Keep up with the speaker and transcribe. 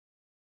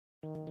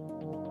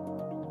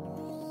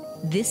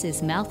This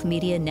is Mouth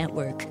Media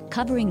Network,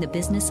 covering the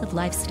business of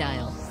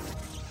lifestyle.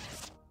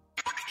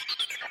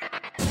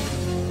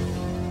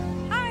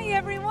 Hi,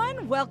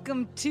 everyone.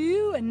 Welcome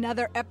to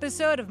another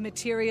episode of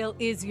Material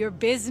is Your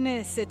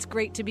Business. It's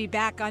great to be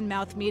back on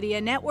Mouth Media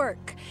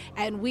Network.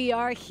 And we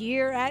are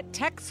here at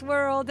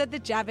TexWorld at the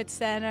Javits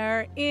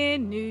Center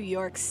in New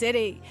York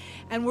City.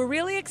 And we're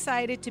really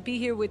excited to be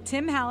here with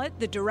Tim Hallett,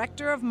 the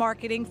Director of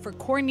Marketing for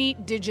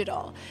Kornit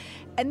Digital.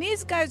 And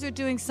these guys are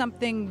doing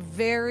something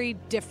very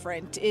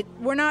different.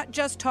 We're not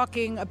just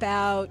talking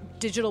about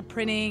digital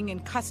printing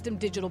and custom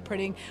digital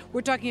printing.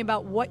 We're talking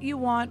about what you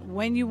want,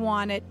 when you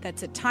want it.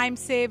 That's a time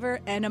saver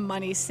and a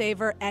money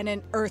saver and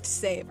an earth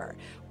saver.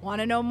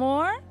 Want to know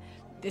more?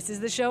 This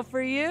is the show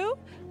for you.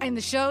 And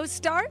the show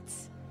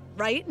starts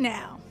right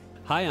now.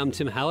 Hi, I'm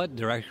Tim Hallett,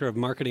 Director of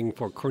Marketing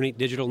for Kornit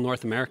Digital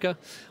North America.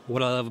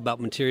 What I love about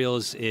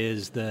materials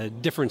is the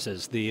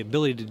differences, the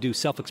ability to do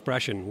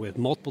self-expression with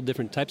multiple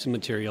different types of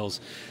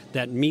materials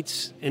that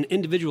meets an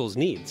individual's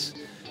needs.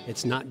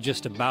 It's not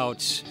just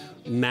about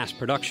mass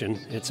production,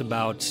 it's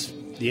about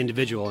the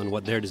individual and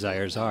what their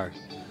desires are.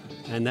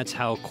 And that's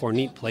how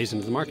Kornit plays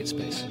into the market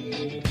space.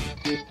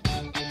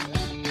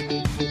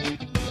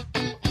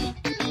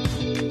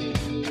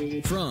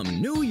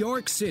 From New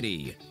York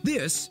City,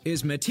 this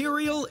is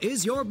Material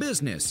is Your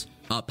Business,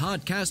 a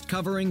podcast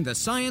covering the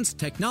science,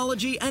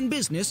 technology, and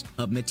business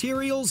of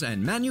materials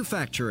and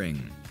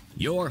manufacturing.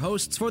 Your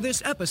hosts for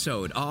this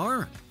episode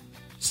are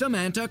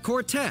Samanta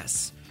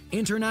Cortes,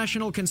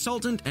 international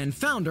consultant and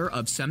founder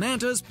of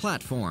Samanta's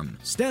Platform,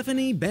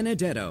 Stephanie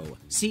Benedetto,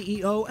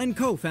 CEO and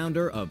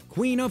co-founder of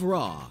Queen of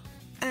Raw,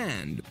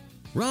 and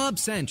Rob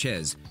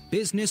Sanchez,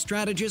 business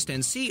strategist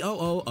and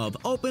COO of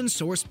Open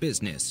Source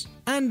Business.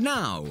 And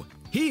now,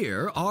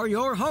 here are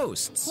your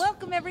hosts.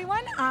 Welcome,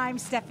 everyone. I'm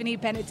Stephanie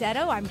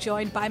Benedetto. I'm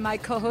joined by my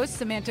co-host,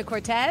 Samanta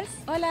Cortes.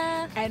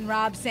 Hola. And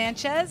Rob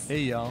Sanchez. Hey,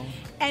 y'all.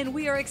 And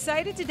we are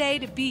excited today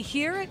to be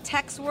here at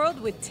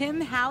TexWorld with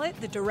Tim Hallett,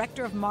 the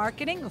Director of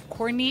Marketing of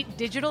Kornit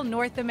Digital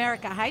North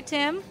America. Hi,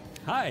 Tim.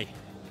 Hi.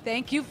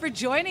 Thank you for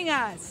joining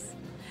us.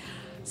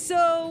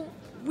 So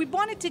we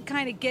wanted to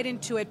kind of get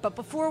into it, but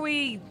before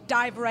we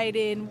dive right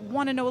in,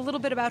 want to know a little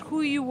bit about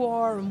who you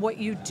are and what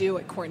you do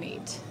at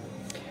Kornit.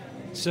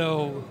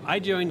 So I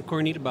joined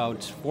Kornit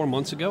about 4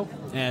 months ago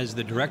as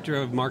the Director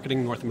of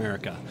Marketing North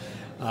America.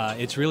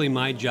 It's really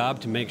my job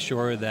to make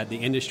sure that the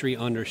industry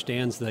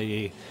understands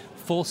the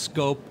full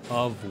scope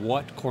of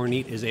what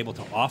Kornit is able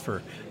to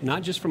offer,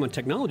 not just from a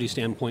technology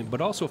standpoint, but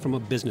also from a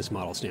business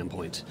model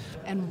standpoint.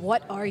 And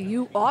what are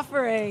you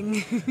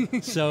offering?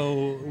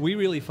 So we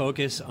really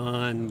focus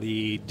on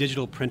the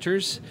digital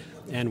printers,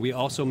 and we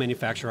also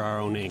manufacture our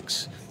own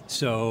inks.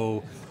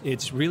 So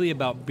it's really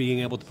about being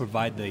able to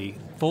provide the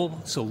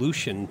full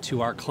solution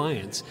to our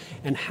clients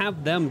and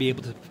have them be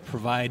able to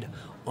provide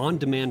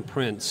on-demand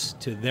prints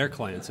to their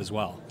clients as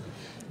well.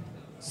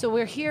 So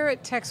we're here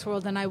at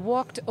TexWorld, and I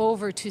walked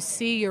over to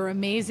see your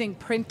amazing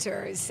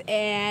printers,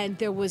 and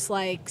there was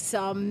like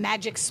some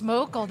magic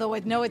smoke, although I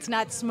know it's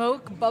not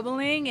smoke,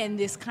 bubbling, and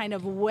this kind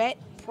of wet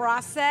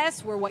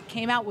process where what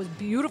came out was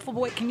beautiful.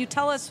 Boy, can you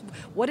tell us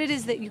what it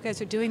is that you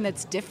guys are doing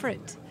that's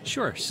different?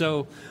 Sure.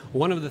 So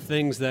one of the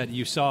things that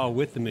you saw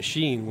with the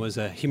machine was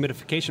a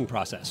humidification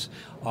process.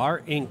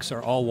 Our inks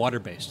are all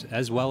water-based,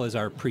 as well as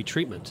our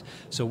pre-treatment.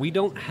 So we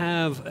don't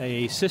have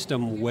a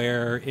system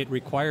where it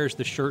requires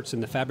the shirts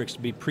and the fabrics to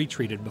be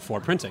pre-treated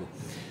before printing.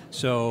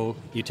 So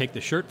you take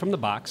the shirt from the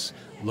box,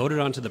 load it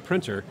onto the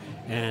printer,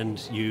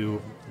 and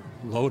you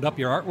load up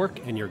your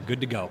artwork, and you're good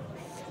to go.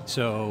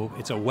 So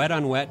it's a wet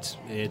on wet,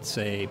 it's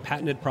a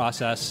patented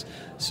process,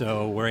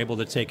 so we're able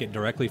to take it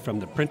directly from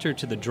the printer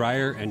to the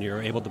dryer, and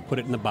you're able to put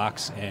it in the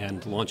box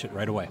and launch it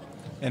right away.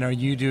 And are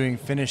you doing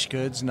finished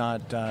goods,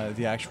 not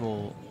the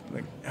actual,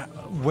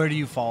 where do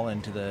you fall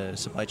into the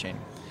supply chain?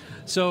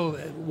 So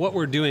what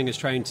we're doing is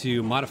trying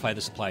to modify the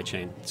supply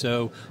chain.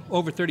 So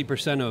over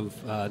 30%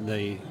 of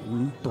the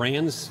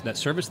brands that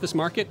service this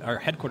market are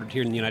headquartered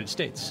here in the United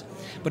States,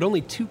 but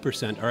only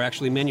 2% are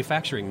actually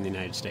manufacturing in the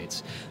United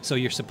States. So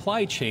your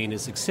supply chain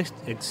is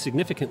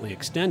significantly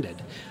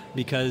extended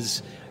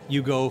because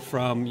you go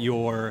from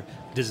your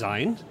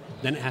design,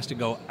 then it has to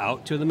go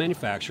out to the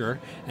manufacturer,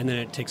 and then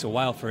it takes a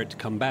while for it to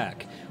come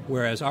back.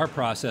 Whereas our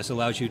process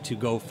allows you to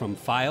go from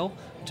file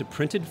to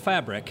printed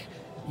fabric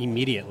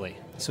immediately.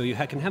 So you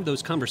can have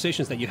those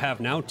conversations that you have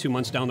now 2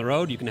 months down the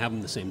road, you can have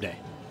them the same day.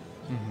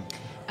 Mm-hmm.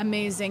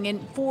 Amazing.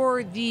 And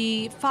for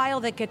the file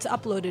that gets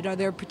uploaded, are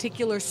there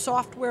particular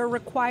software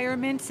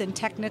requirements and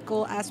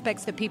technical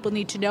aspects that people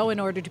need to know in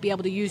order to be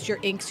able to use your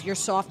inks, your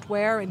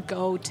software, and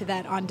go to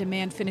that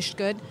on-demand finished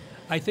good?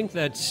 I think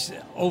that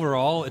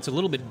overall it's a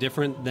little bit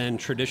different than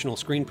traditional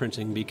screen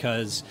printing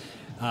because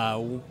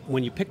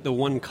when you pick the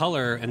one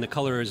color and the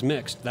color is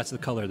mixed, that's the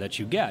color that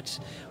you get.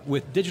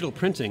 With digital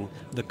printing,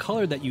 the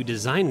color that you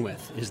design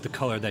with is the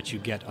color that you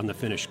get on the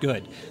finished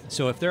good.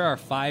 So if there are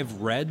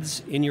 5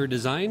 reds in your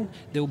design,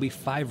 there will be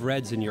 5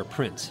 reds in your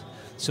print.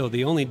 So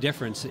the only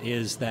difference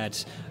is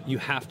that you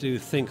have to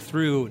think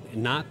through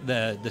not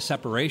the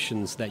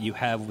separations that you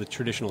have with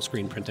traditional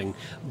screen printing,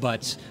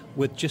 but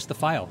with just the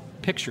file,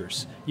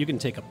 pictures. You can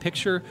take a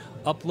picture,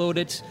 upload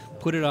it,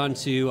 put it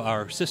onto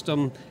our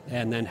system,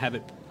 and then have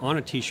it on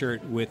a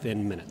t-shirt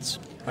within minutes.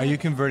 Are you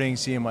converting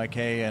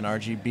CMYK and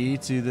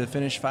RGB to the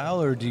finished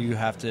file, or do you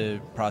have to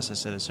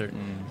process at a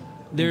certain...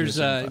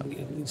 There's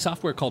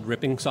software called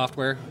ripping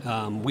software.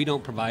 We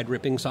don't provide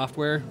ripping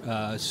software,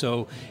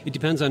 so it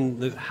depends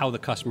on how the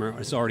customer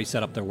has already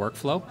set up their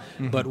workflow.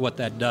 Mm-hmm. But what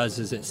that does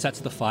is it sets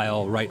the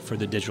file right for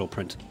the digital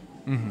print.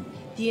 Mm-hmm.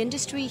 The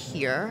industry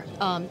here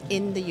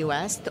in the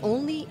U.S., the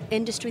only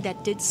industry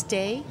that did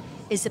stay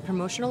is the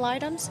promotional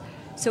items.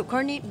 So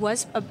Kornit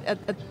was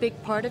a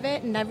big part of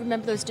it, and I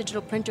remember those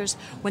digital printers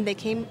when they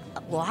came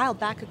a while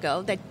back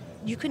ago that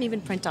you couldn't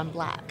even print on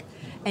black.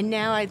 And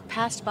now I've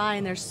passed by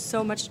and there's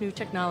so much new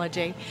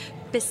technology.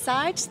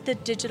 Besides the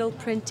digital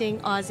printing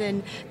as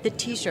in the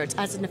t-shirts,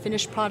 as in the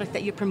finished product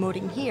that you're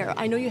promoting here,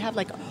 I know you have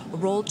like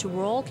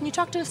roll-to-roll. Can you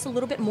talk to us a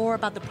little bit more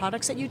about the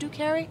products that you do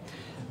carry?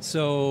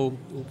 So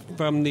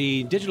from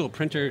the digital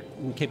printer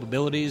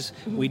capabilities,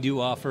 mm-hmm. we do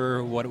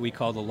offer what we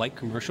call the light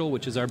commercial,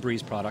 which is our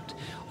Breeze product,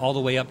 all the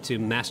way up to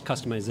mass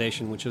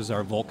customization, which is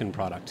our Vulcan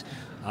product.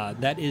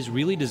 That is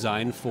really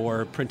designed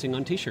for printing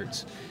on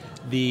t-shirts.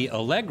 The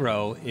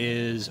Allegro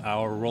is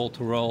our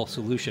roll-to-roll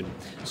solution.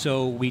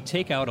 So we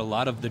take out a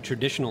lot of the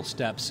traditional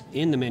steps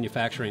in the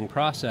manufacturing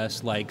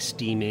process, like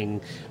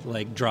steaming,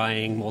 like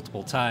drying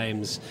multiple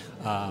times,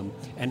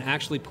 and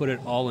actually put it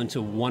all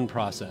into one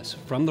process,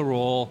 from the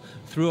roll,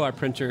 through our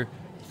printer,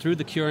 through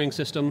the curing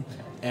system,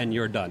 and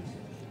you're done.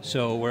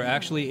 So we're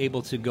actually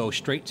able to go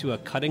straight to a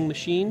cutting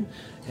machine,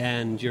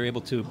 and you're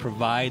able to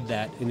provide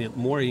that in a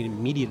more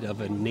immediate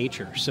of a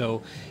nature.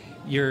 So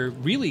you're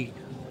really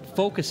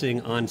focusing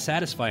on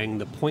satisfying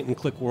the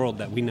point-and-click world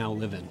that we now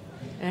live in.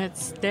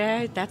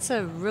 That's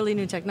a really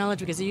new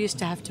technology, because you used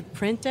to have to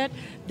print it,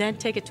 then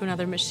take it to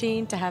another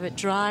machine to have it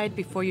dried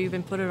before you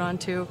even put it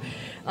onto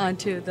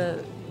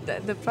the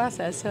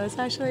process. So it's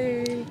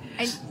actually...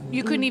 And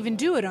you couldn't even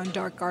do it on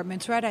dark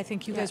garments, right? I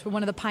think you guys were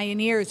one of the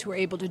pioneers who were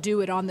able to do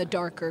it on the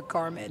darker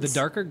garments. The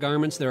darker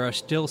garments, there are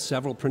still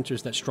several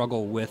printers that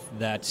struggle with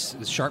that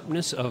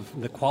sharpness of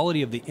the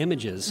quality of the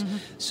images. Mm-hmm.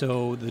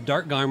 So the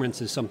dark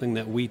garments is something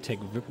that we take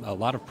a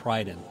lot of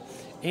pride in,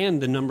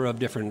 and the number of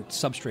different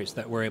substrates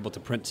that we're able to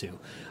print to.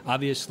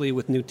 Obviously,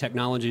 with new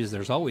technologies,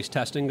 there's always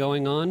testing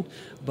going on,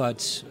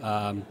 but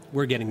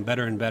we're getting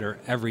better and better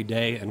every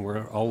day, and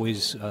we're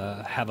always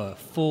have a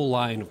full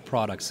line of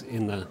products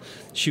in the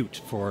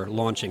chute for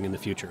launching in the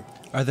future.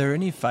 Are there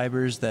any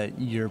fibers that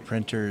your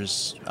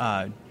printers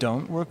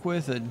don't work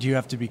with? Do you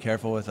have to be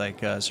careful with like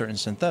certain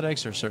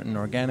synthetics or certain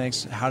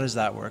organics? How does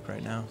that work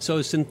right now?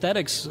 So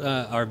synthetics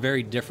are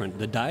very different.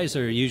 The dyes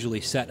are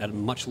usually set at a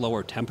much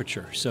lower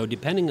temperature. So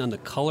depending on the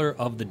color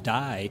of the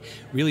dye,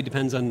 really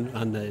depends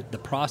on the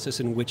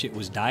process in which it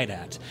was dyed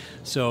at.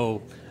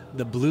 So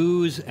the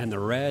blues and the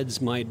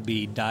reds might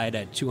be dyed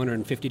at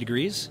 250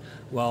 degrees,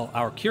 while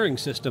our curing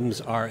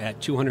systems are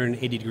at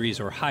 280 degrees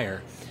or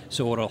higher.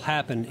 So what will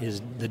happen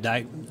is the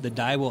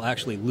dye will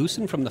actually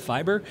loosen from the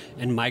fiber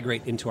and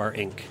migrate into our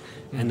ink.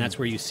 Mm-hmm. And that's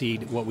where you see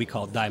what we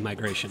call dye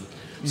migration.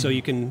 Mm-hmm. So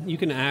you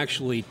can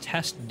actually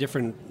test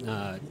different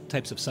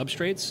types of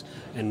substrates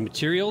and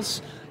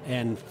materials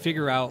and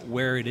figure out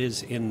where it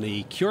is in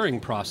the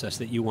curing process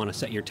that you want to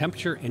set your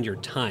temperature and your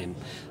time.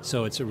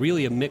 So it's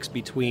really a mix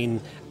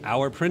between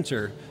our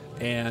printer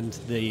and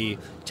the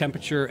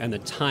temperature and the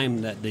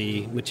time that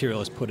the material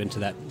is put into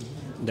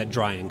that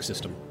drying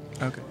system.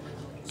 Okay.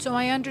 So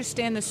I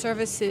understand the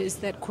services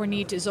that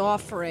Kornit is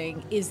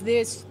offering. Is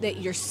this that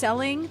you're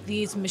selling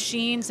these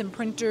machines and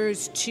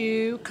printers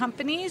to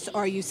companies?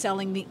 Are you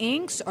selling the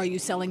inks? Are you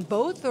selling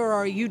both? Or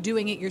are you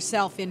doing it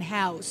yourself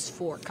in-house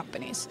for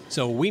companies?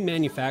 So we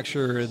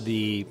manufacture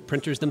the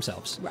printers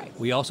themselves. Right.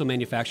 We also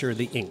manufacture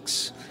the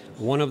inks.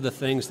 One of the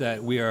things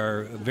that we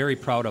are very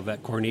proud of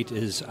at Kornit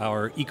is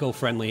our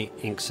eco-friendly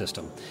ink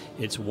system.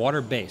 It's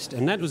water-based,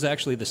 and that was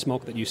actually the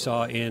smoke that you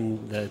saw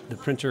in the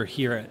printer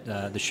here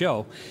at the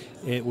show.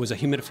 It was a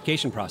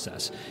humidification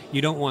process.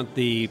 You don't want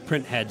the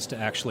print heads to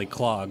actually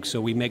clog,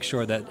 so we make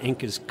sure that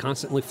ink is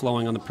constantly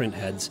flowing on the print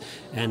heads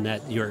and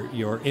that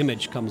your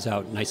image comes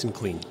out nice and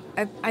clean.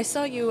 I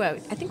saw you, I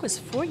think it was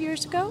 4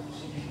 years ago,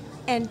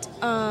 and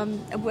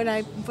when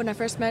I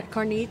first met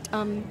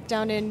Kornit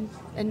down in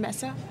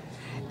Mesa.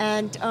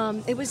 And I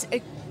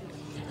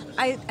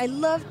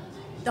loved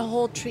the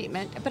whole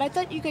treatment, but I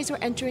thought you guys were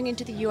entering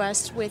into the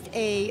U.S. with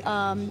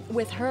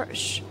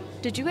Hirsch.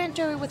 Did you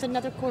enter with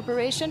another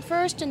corporation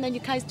first, and then you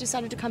guys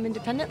decided to come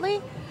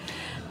independently?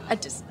 I'm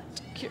just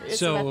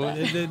curious about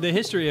that. So the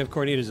history of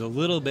Kornit is a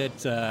little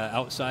bit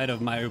outside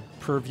of my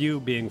purview,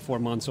 being 4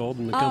 months old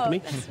in the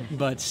company.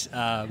 But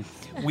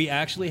we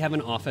actually have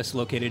an office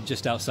located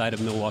just outside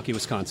of Milwaukee,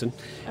 Wisconsin.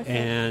 Okay.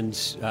 And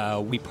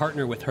we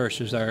partner with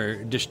Hirsch as our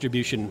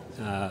distribution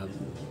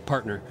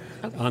partner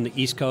on the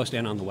East Coast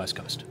and on the West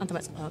Coast. On the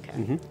West, okay.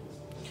 Mm-hmm.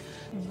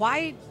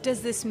 Why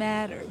does this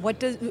matter?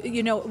 What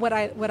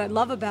I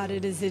love about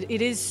it is that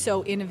it is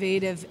so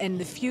innovative and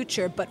the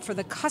future, but for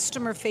the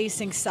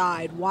customer-facing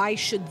side, why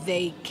should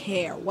they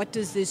care? What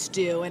does this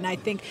do? And I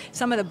think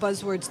some of the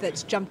buzzwords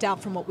that's jumped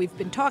out from what we've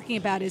been talking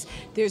about is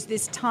there's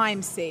this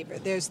time saver,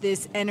 there's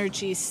this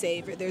energy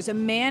saver, there's a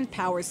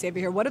manpower saver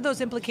here. What do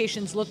those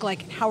implications look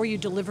like, and how are you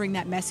delivering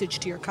that message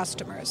to your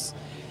customers?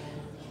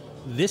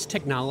 This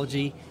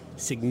technology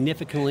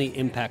significantly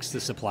impacts the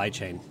supply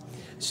chain.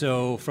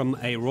 So from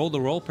a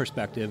roll-to-roll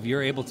perspective,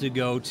 you're able to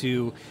go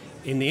to,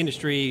 in the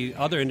industry,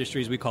 other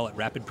industries, we call it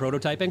rapid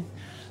prototyping.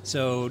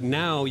 So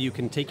now you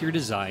can take your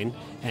design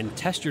and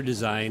test your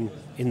design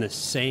in the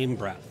same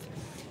breath.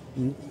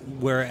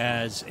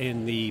 Whereas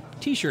in the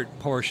t-shirt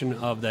portion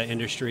of the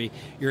industry,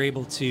 you're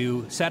able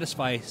to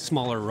satisfy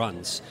smaller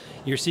runs.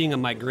 You're seeing a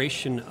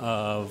migration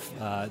of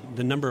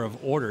the number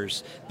of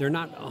orders. They're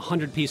not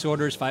 100-piece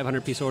orders,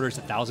 500-piece orders,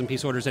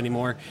 1,000-piece orders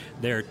anymore.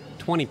 They're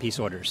 20-piece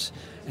orders.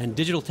 And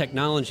digital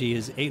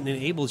technology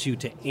enables you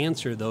to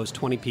answer those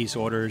 20-piece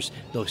orders,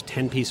 those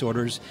 10-piece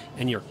orders,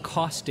 and your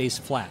cost stays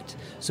flat.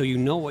 So you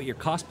know what your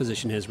cost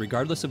position is,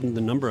 regardless of the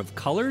number of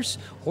colors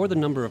or the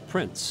number of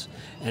prints.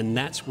 And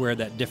that's where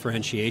that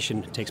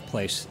differentiation takes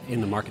place in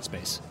the market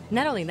space.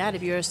 Not only that,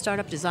 if you're a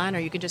startup designer,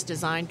 you can just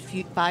design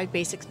 5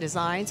 basic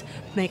designs,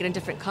 make it in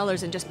different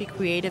colors, and just be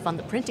creative on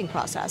the printing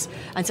process,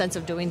 and sense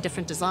of doing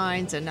different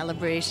designs and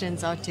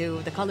elaborations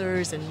onto the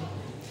colors. And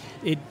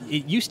It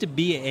used to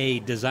be a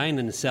design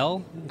and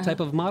sell type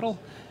of model.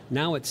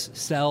 Now it's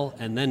sell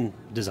and then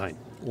design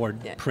or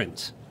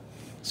print.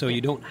 So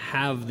you don't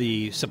have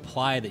the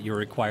supply that you're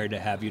required to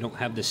have. You don't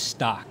have the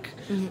stock.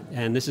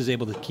 And this is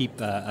able to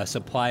keep a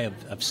supply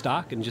of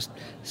stock and just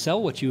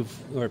sell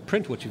or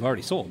print what you've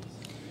already sold.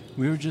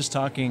 We were just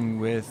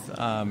talking with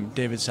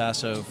David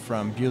Sasso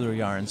from Buehler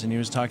Yarns, and he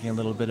was talking a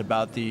little bit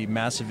about the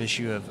massive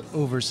issue of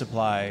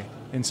oversupply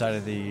inside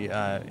of the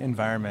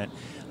environment.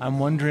 I'm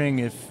wondering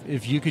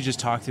if you could just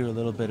talk through a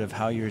little bit of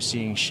how you're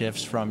seeing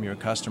shifts from your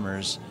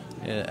customers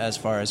as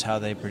far as how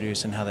they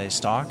produce and how they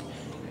stock,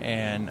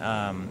 and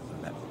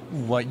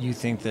what you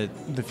think that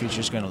the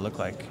future is going to look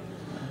like.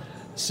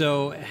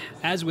 So,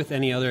 as with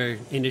any other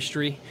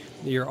industry,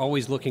 you're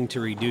always looking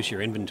to reduce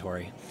your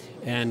inventory.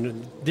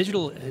 And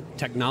digital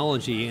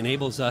technology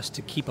enables us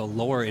to keep a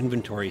lower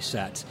inventory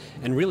set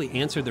and really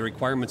answer the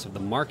requirements of the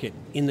market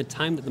in the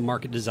time that the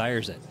market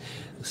desires it.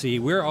 See,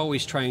 we're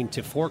always trying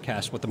to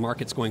forecast what the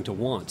market's going to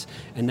want,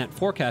 and that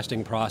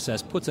forecasting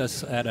process puts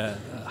us at a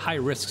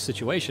high-risk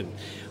situation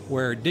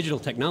where digital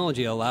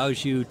technology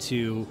allows you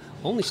to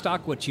only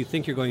stock what you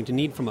think you're going to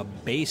need from a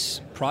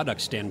base product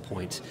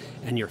standpoint,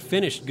 and your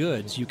finished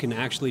goods you can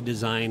actually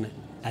design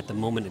at the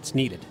moment it's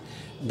needed.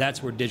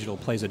 That's where digital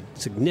plays a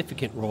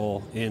significant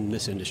role in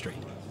this industry.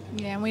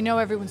 Yeah, and we know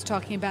everyone's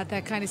talking about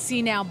that kind of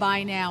see now,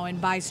 buy now,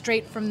 and buy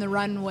straight from the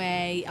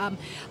runway.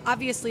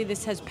 Obviously,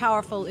 this has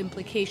powerful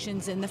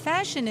implications in the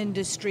fashion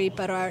industry,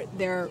 but are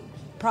there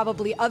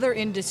probably other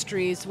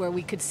industries where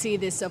we could see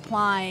this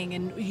applying?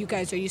 And you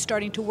guys, are you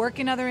starting to work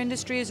in other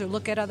industries or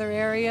look at other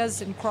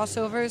areas and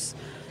crossovers?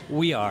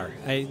 We are.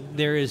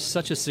 There is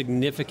such a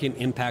significant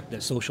impact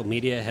that social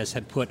media has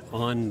had put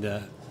on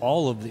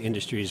all of the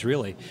industries,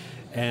 really.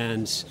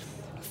 And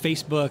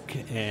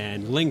Facebook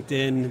and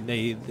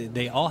LinkedIn,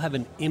 they all have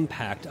an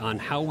impact on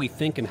how we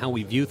think and how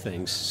we view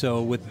things.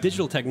 So with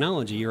digital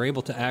technology, you're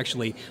able to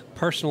actually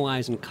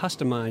personalize and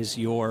customize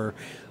your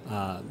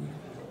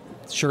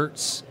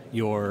shirts,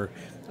 your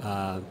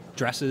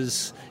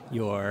dresses,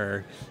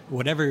 your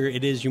whatever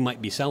it is you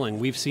might be selling.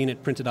 We've seen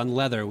it printed on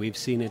leather. We've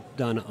seen it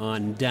done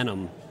on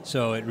denim.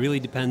 So it really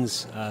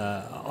depends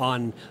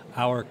on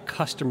our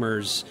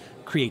customers'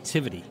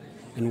 creativity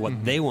and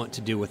what they want to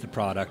do with the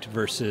product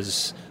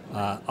versus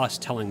us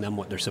telling them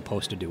what they're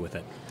supposed to do with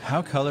it.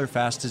 How color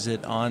fast is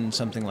it on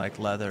something like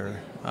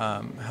leather?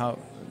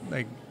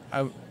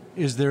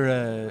 Is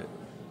there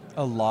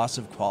a loss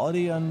of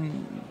quality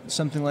on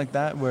something like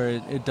that where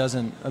it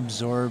doesn't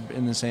absorb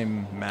in the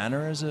same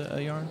manner as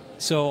a yarn?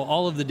 So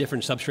all of the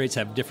different substrates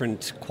have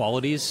different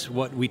qualities.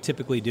 What we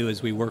typically do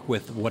is we work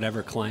with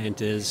whatever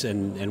client is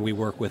and we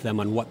work with them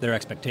on what their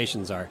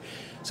expectations are.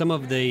 Some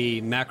of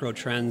the macro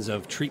trends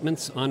of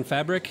treatments on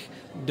fabric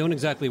don't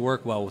exactly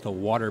work well with a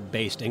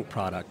water-based ink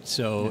product.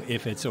 So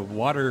if it's a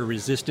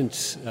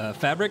water-resistant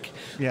fabric,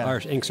 our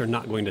inks are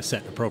not going to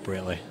set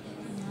appropriately.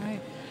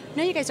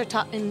 Now you guys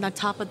are in the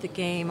top of the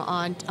game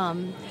on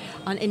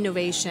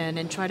innovation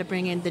and try to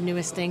bring in the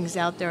newest things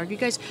out there. Have you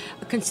guys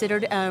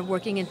considered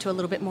working into a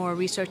little bit more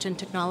research and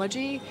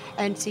technology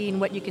and seeing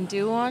what you can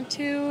do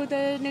onto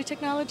the new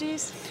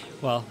technologies?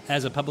 Well,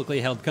 as a publicly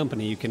held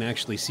company, you can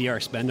actually see our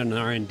spend on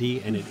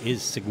R&D, and it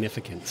is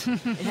significant.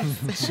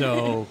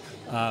 So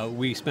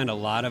we spend a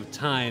lot of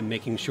time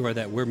making sure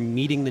that we're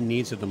meeting the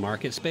needs of the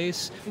market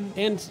space.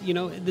 And,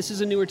 this is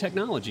a newer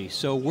technology,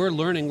 so we're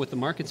learning with the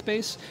market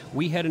space.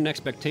 We had an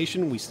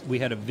expectation, we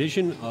had a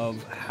vision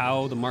of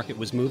how the market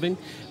was moving,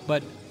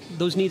 but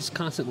those needs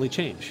constantly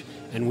change,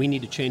 and we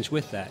need to change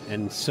with that.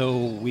 And so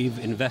we've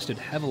invested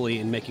heavily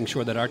in making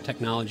sure that our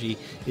technology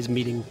is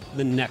meeting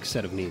the next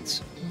set of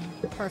needs.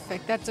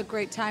 Perfect. That's a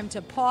great time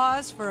to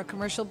pause for a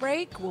commercial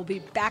break. We'll be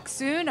back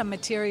soon on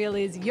Material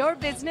is Your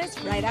Business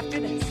right after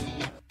this.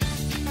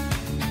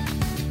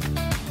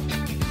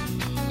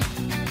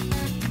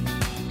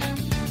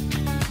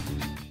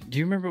 Do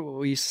you remember what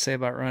we used to say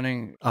about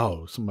running?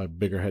 Oh, somebody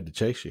bigger had to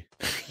chase you.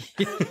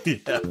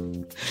 Yeah.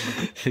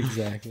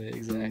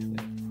 Exactly.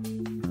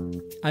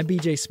 I'm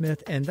BJ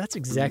Smith, and that's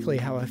exactly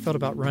how I felt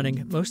about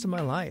running most of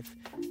my life.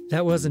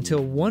 That was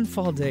until one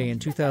fall day in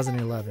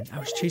 2011. I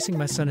was chasing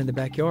my son in the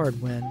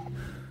backyard when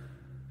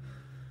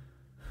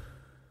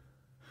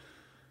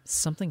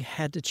something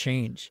had to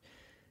change.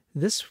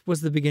 This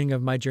was the beginning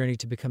of my journey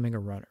to becoming a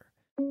runner.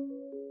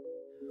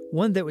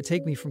 One that would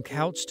take me from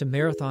couch to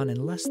marathon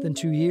in less than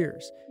 2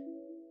 years.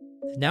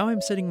 Now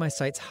I'm setting my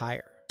sights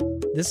higher.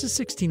 This is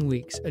 16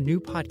 Weeks, a new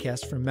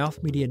podcast from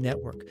Mouth Media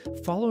Network,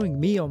 following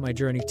me on my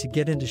journey to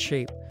get into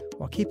shape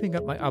while keeping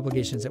up my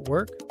obligations at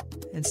work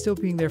and still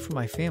being there for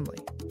my family.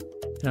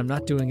 And I'm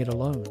not doing it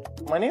alone.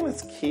 My name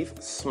is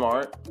Keith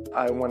Smart.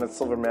 I won a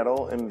silver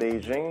medal in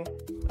Beijing.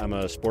 I'm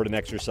a sport and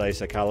exercise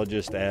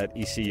psychologist at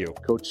ECU.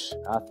 Coach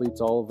athletes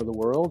all over the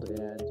world.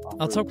 And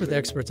I'll talk with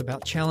experts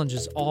about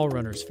challenges all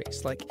runners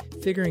face, like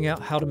figuring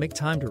out how to make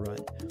time to run,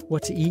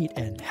 what to eat,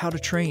 and how to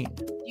train.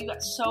 You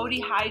got so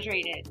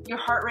dehydrated. Your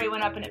heart rate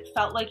went up and it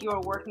felt like you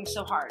were working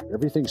so hard.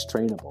 Everything's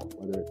trainable,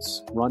 whether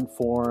it's run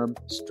form,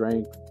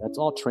 strength, that's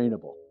all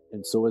trainable.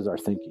 And so is our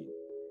thinking.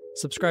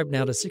 Subscribe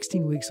now to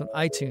 16 Weeks on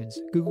iTunes,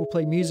 Google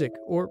Play Music,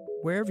 or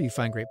wherever you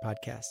find great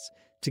podcasts.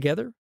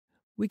 Together,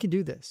 we can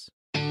do this.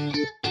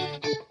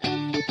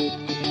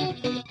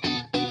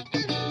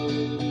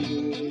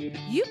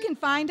 You can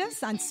find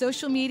us on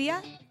social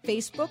media,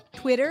 Facebook,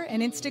 Twitter,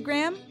 and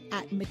Instagram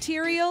at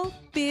Material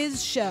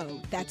Biz Show.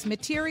 That's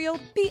Material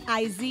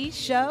BIZ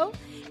Show.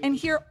 And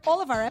hear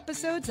all of our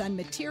episodes on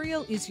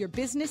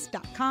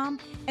materialisyourbusiness.com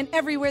and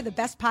everywhere the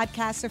best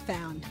podcasts are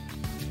found.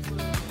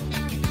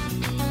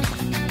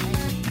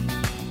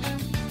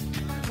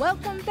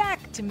 Welcome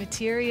back to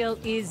Material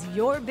is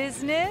Your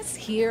Business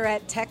here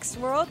at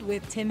TextWorld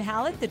with Tim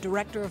Hallett, the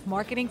Director of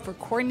Marketing for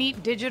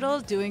Kornit Digital,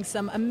 doing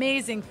some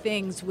amazing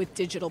things with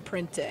digital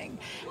printing.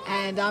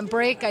 And on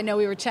break, I know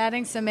we were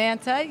chatting.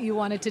 Samantha, you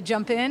wanted to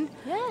jump in?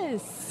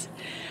 Yes.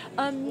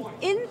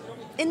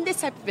 In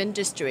this type of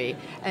industry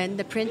and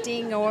the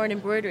printing or an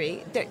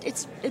embroidery,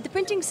 it's the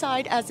printing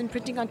side, as in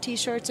printing on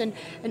T-shirts, and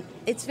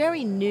it's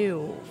very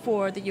new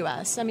for the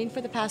U.S. I mean, for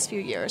the past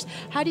few years.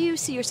 How do you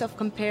see yourself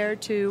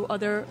compared to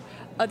other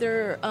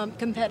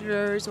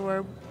competitors,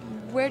 or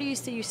where do you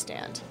see you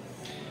stand?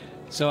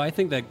 So I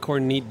think that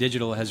Kornit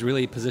Digital has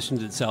really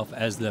positioned itself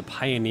as the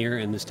pioneer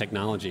in this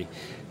technology.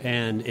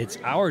 And it's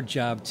our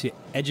job to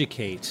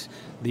educate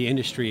the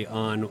industry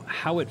on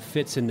how it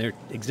fits in their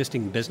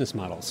existing business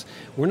models.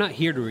 We're not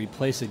here to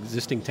replace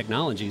existing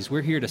technologies.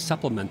 We're here to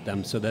supplement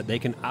them so that they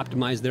can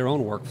optimize their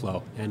own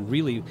workflow and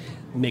really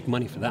make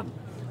money for them.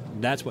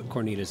 That's what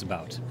Kornit is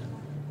about.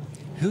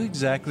 Who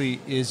exactly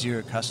is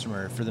your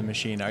customer for the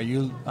machine? Are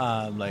you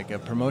like a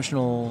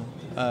promotional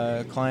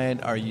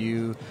client? Are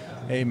you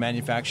a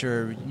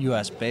manufacturer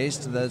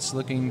U.S.-based that's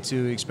looking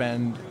to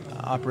expand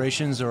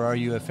operations, or are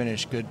you a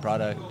finished good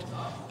product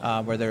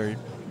where they're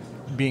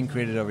being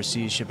created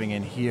overseas, shipping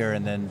in here,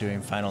 and then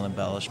doing final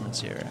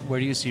embellishments here? Where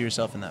do you see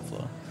yourself in that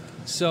flow?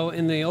 So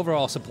in the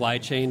overall supply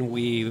chain,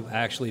 we've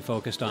actually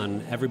focused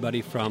on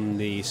everybody from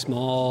the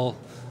small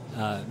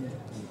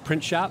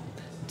print shop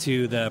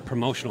to the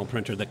promotional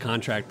printer, the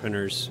contract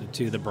printers,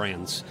 to the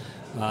brands.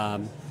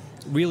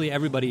 Really,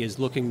 everybody is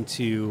looking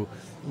to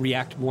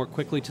react more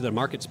quickly to the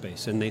market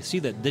space, and they see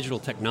that digital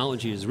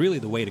technology is really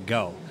the way to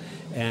go.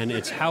 And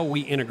it's how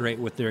we integrate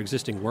with their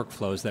existing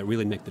workflows that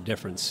really make the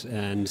difference.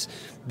 And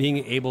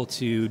being able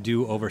to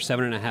do over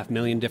 7.5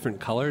 million different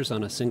colors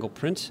on a single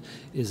print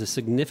is a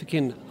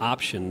significant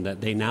option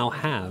that they now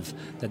have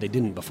that they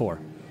didn't before.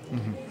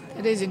 Mm-hmm.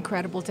 It is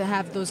incredible to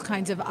have those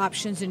kinds of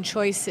options and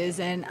choices.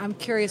 And I'm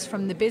curious,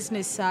 from the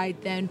business side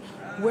then,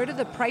 where do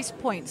the price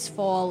points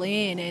fall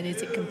in? And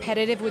is it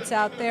competitive what's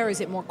out there?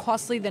 Is it more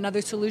costly than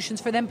other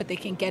solutions for them, but they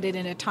can get it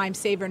in a time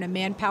saver and a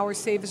manpower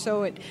saver,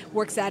 so it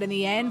works out in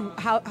the end?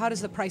 How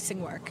does the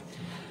pricing work?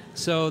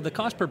 So the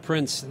cost per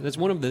prints, that's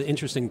one of the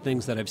interesting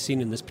things that I've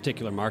seen in this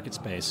particular market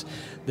space.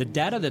 The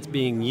data that's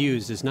being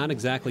used is not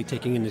exactly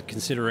taking into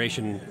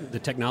consideration the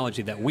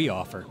technology that we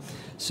offer.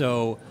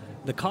 So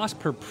the cost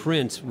per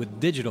print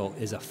with digital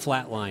is a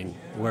flat line,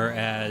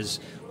 whereas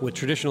with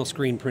traditional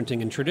screen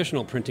printing and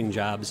traditional printing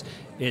jobs,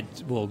 it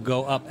will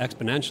go up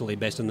exponentially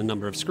based on the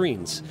number of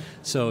screens.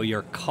 So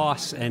your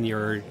costs and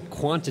your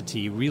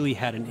quantity really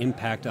had an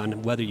impact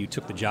on whether you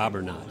took the job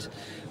or not.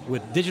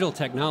 With digital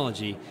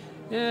technology,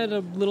 at a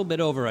little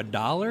bit over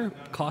 $1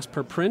 cost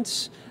per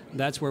print,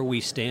 that's where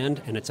we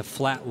stand, and it's a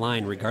flat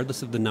line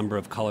regardless of the number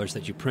of colors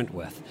that you print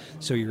with.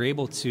 So you're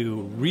able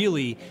to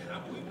really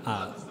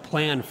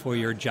plan for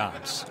your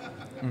jobs.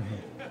 Mm-hmm.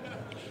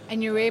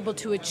 And you're able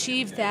to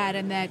achieve that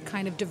and that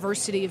kind of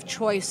diversity of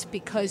choice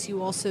because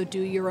you also do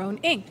your own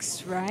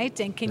inks, right?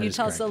 And can you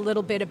tell us a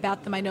little bit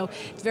about them? I know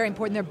it's very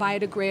important. They're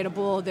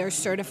biodegradable. They're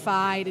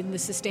certified in the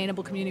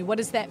sustainable community. What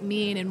does that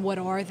mean and what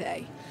are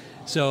they?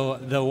 So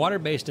the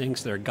water-based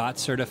inks, they're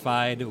GOTS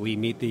certified. We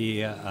meet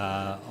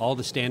all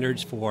the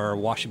standards for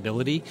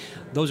washability.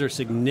 Those are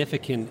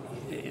significant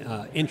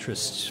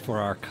interests for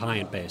our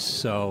client base.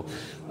 So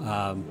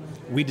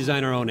we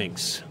design our own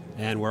inks,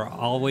 and we're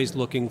always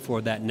looking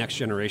for that next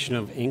generation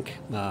of ink.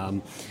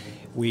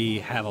 We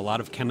have a lot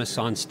of chemists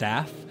on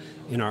staff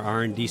in our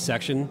R&D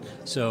section.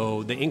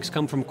 So the inks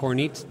come from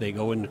Kornit. They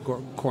go into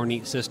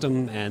Kornit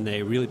system, and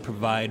they really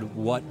provide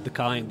what the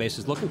client base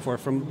is looking for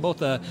from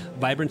both a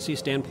vibrancy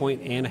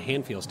standpoint and a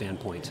hand feel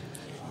standpoint.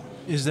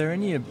 Is there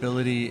any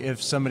ability,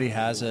 if somebody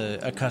has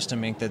a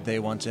custom ink that they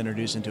want to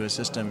introduce into a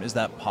system, is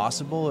that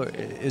possible? Or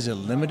is it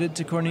limited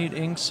to Kornit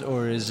inks,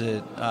 or is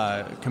it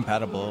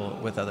compatible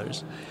with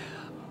others?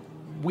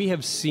 We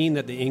have seen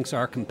that the inks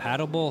are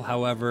compatible.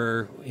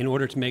 However, in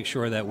order to make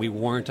sure that we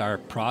warrant our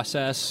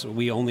process,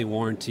 we only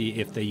warranty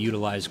if they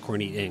utilize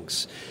Kornit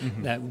inks.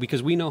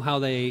 Because we know how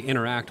they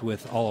interact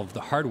with all of the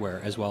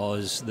hardware as well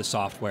as the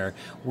software.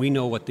 We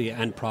know what the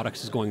end product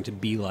is going to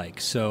be like.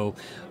 So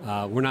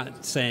we're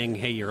not saying,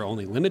 hey, you're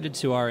only limited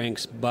to our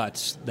inks,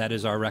 but that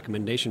is our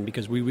recommendation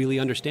because we really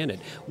understand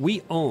it.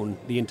 We own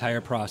the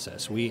entire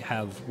process. We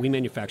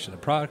manufacture the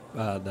product,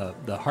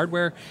 the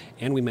hardware,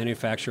 and we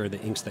manufacture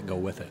the inks that go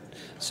with it.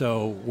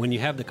 So when you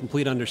have the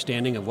complete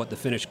understanding of what the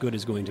finished good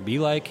is going to be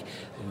like,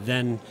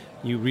 then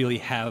you really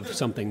have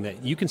something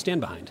that you can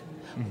stand behind.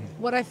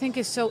 What I think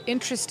is so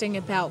interesting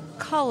about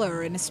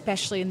color, and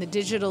especially in the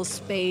digital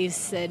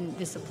space, and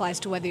this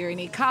applies to whether you're an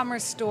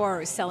e-commerce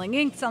store or selling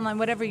inks online,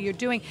 whatever you're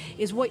doing,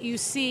 is what you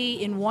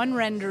see in one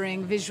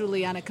rendering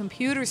visually on a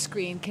computer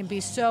screen can be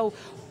so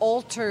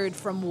altered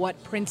from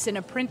what prints in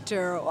a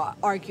printer,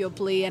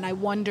 arguably, and I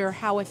wonder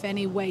how, if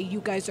any way, you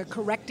guys are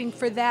correcting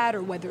for that,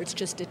 or whether it's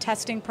just a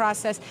testing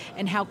process,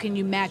 and how can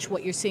you match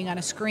what you're seeing on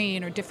a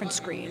screen or different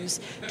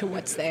screens to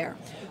what's there?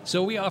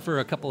 So we offer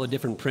a couple of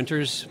different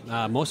printers.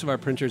 Most of our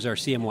printers are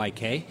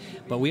CMYK,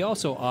 but we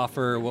also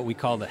offer what we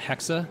call the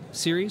Hexa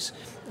series,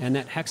 and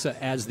that Hexa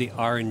adds the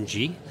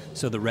RNG,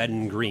 so the red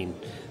and green.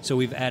 So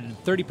we've added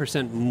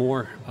 30%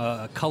 more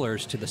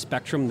colors to the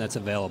spectrum that's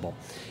available.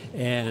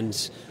 And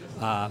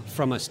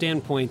from a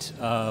standpoint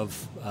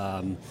of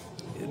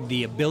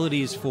the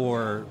abilities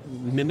for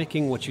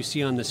mimicking what you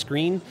see on the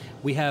screen,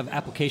 we have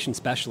application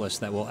specialists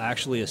that will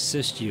actually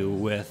assist you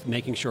with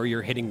making sure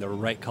you're hitting the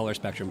right color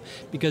spectrum.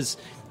 Because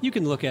you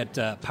can look at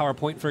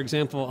PowerPoint, for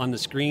example, on the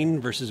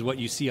screen versus what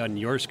you see on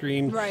your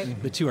screen.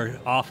 Right. The two are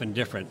often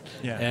different.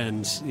 Yeah.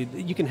 And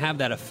you can have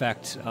that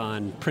effect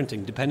on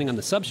printing depending on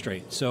the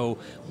substrate. So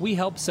we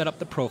help set up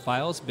the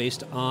profiles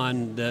based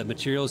on the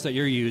materials that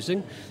you're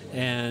using,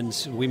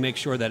 and we make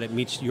sure that it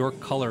meets your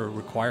color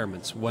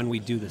requirements when we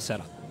do the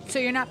setup. So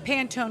you're not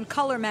Pantone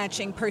color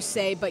matching per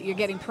se, but you're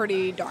getting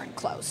pretty darn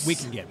close. We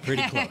can get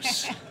pretty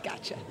close.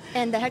 Gotcha.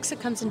 And the Hexa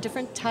comes in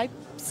different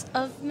types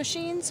of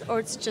machines,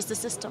 or it's just a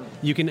system?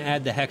 You can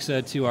add the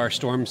Hexa to our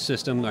Storm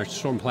system, our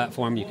Storm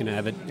platform. You can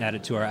add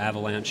it to our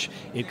Avalanche.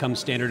 It comes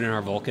standard in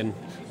our Vulcan.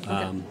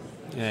 Okay.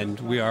 And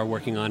we are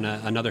working on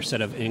another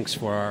set of inks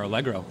for our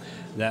Allegro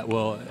that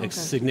will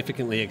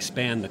significantly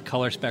expand the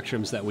color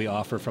spectrums that we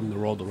offer from the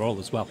roll-to-roll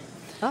as well.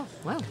 Oh,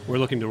 wow. We're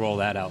looking to roll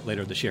that out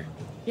later this year.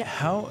 Yeah.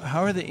 How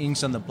are the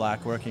inks on the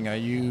black working? Are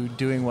you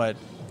doing what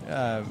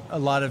a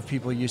lot of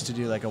people used to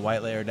do, like a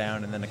white layer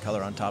down and then a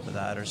color on top of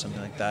that or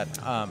something like that?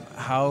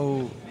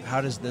 How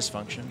does this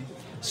function?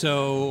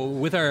 So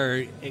with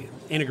our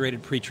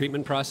integrated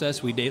pretreatment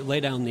process, we lay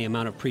down the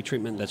amount of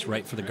pretreatment that's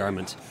right for the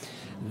garment.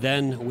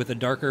 Then with the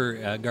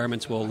darker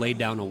garments, we'll lay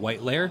down a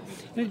white layer.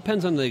 And it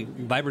depends on the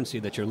vibrancy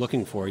that you're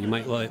looking for. You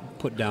might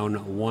put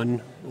down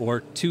 1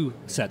 or 2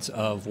 sets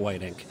of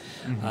white ink.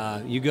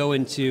 You go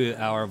into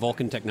our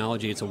Vulcan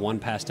technology, it's a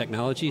one-pass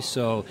technology,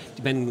 so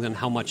depending on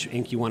how much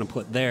ink you want to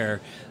put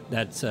there,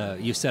 that's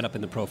you set up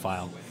in the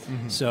profile.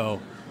 So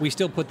we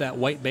still put that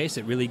white base.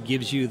 It really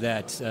gives you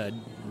that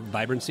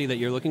vibrancy that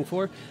you're looking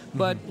for,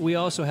 but we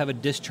also have a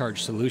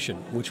discharge solution,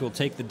 which will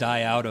take the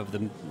dye out of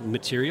the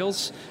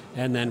materials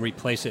and then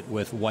replace it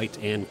with white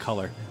and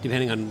color,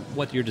 depending on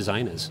what your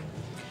design is.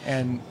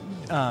 And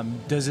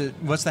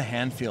what's the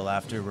hand feel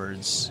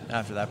afterwards,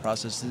 after that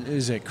process?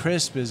 Is it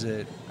crisp? Is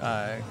it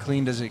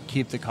clean? Does it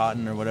keep the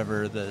cotton or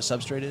whatever the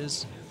substrate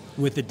is?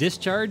 With the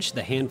discharge,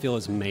 the hand feel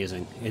is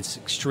amazing. It's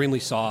extremely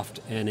soft,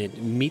 and it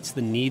meets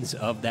the needs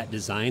of that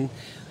design.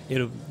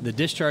 The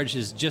discharge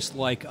is just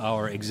like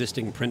our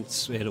existing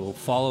prints. It will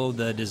follow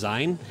the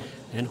design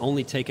and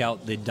only take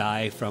out the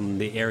dye from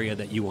the area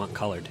that you want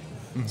colored.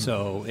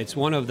 So it's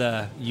one of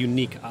the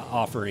unique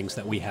offerings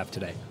that we have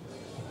today.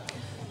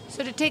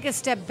 So to take a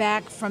step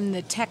back from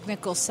the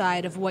technical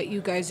side of what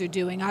you guys are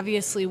doing,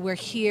 obviously we're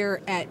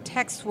here at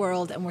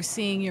TextWorld and we're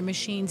seeing your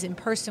machines in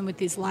person with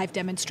these live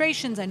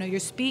demonstrations. I know you're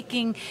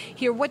speaking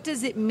here. What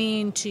does it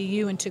mean to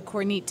you and to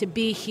Kornit to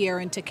be here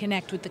and to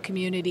connect with the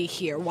community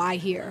here? Why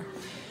here?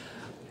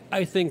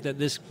 I think that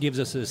this gives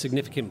us a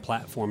significant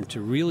platform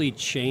to really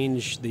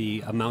change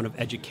the amount of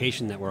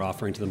education that we're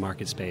offering to the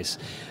market space.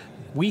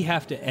 We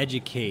have to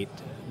educate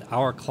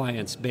our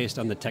clients based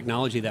on the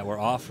technology that we're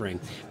offering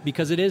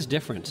because it is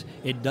different.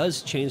 It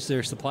does change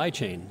their supply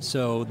chain.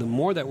 So the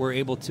more that we're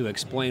able to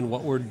explain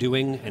what we're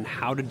doing and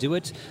how to do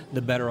it,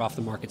 the better off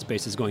the market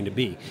space is going to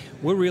be.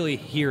 We're really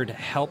here to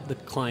help the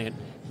client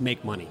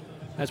make money.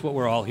 That's what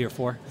we're all here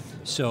for.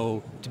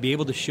 So to be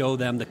able to show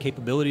them the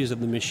capabilities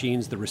of the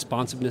machines, the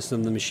responsiveness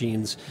of the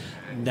machines,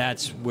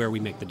 that's where we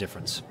make the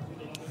difference.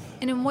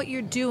 And in what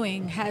you're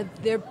doing, have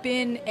there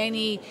been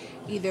any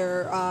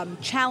either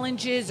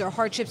challenges or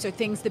hardships or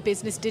things the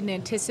business didn't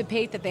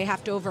anticipate that they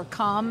have to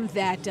overcome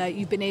that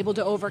you've been able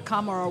to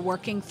overcome or are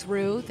working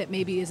through that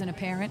maybe isn't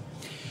apparent?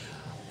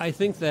 I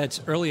think that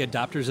early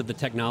adopters of the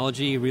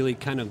technology really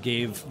kind of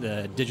gave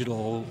the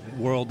digital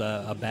world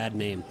a bad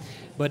name.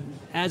 But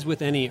as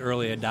with any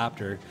early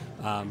adopter,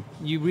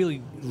 you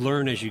really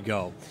learn as you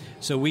go.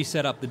 So we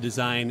set up the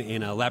design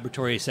in a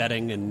laboratory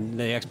setting, and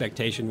the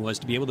expectation was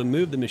to be able to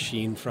move the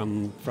machine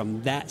from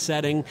that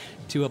setting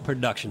to a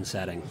production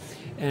setting.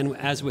 And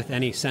as with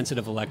any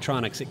sensitive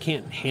electronics, it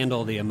can't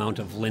handle the amount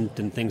of lint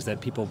and things that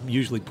people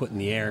usually put in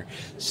the air.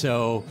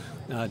 So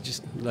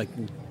just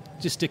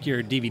stick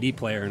your DVD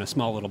player in a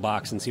small little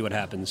box and see what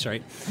happens,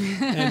 right?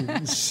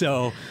 And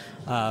so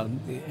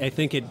I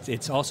think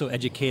it's also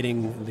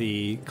educating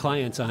the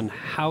clients on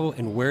how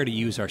and where to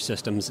use our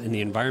systems in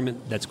the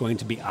environment that's going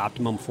to be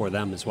optimum for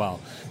them as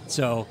well.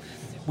 So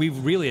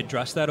we've really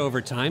addressed that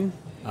over time.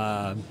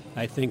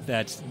 I think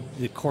that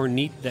the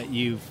Kornit that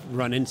you've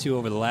run into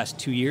over the last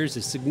 2 years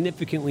is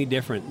significantly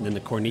different than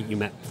the Kornit you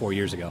met 4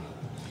 years ago.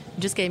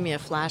 You just gave me a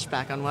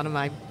flashback on one of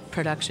my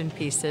production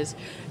pieces.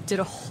 Did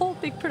a whole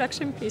big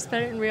production piece, but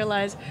I didn't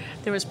realize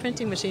there was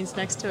printing machines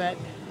next to it.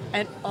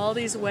 And all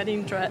these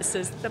wedding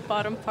dresses, the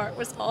bottom part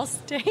was all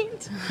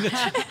stained.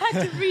 I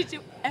had to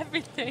redo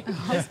everything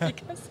just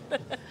because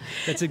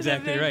That's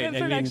exactly right. The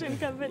production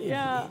company,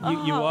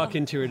 yeah. You walk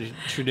into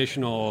a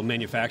traditional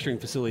manufacturing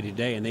facility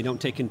today and they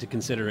don't take into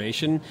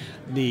consideration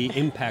the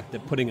impact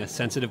that putting a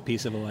sensitive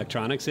piece of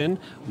electronics in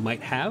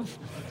might have.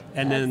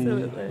 And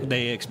then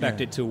they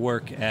expect it to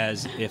work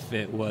as if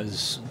it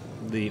was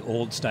the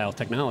old style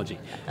technology.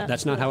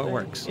 That's not how it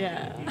works.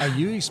 Yeah. Are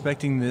you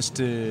expecting this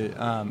to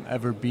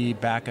ever be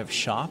back of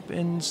shop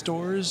in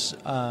stores,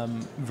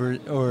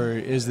 or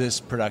is this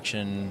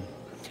production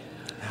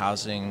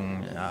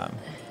housing?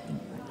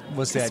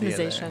 What's the idea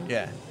there?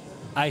 Yeah.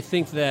 I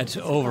think that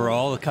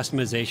overall the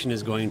customization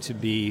is going to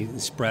be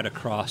spread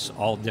across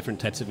all different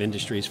types of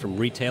industries, from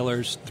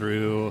retailers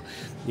through,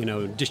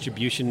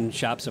 distribution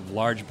shops of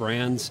large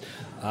brands.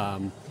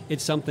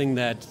 It's something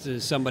that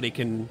somebody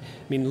can,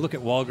 look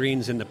at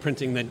Walgreens and the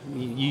printing that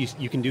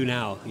you can do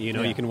now. You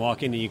can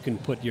walk in and you can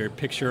put your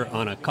picture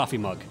on a coffee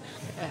mug.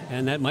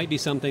 And that might be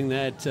something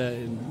that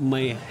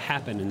might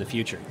happen in the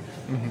future.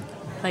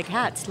 Mm-hmm. Like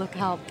hats, look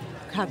how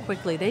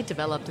quickly they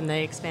developed and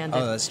they expanded.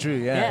 Oh, that's true,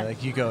 yeah.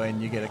 Like you go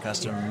in, you get a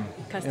custom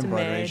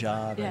embroidery made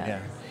job.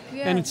 Yeah.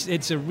 And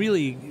it's a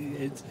really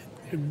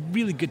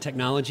good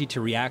technology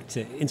to react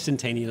to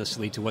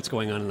instantaneously to what's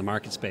going on in the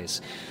market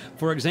space.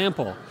 For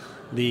example,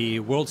 the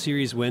World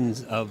Series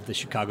wins of the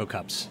Chicago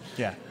Cubs.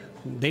 Yeah.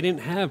 They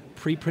didn't have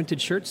pre-printed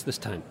shirts this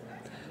time.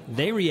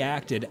 They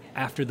reacted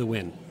after the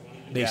win.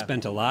 They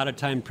spent a lot of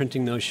time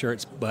printing those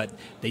shirts, but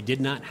they did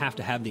not have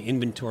to have the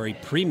inventory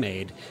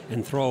pre-made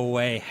and throw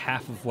away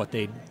half of what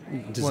they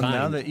designed. Well,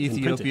 now that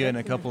Ethiopia and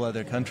a couple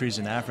other countries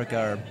in Africa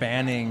are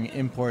banning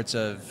imports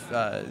of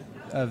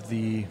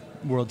the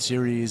World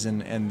Series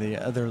and the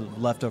other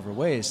leftover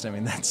waste,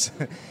 that's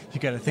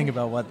you got to think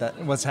about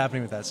what's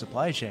happening with that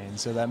supply chain.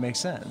 So that makes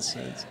sense.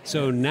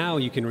 So now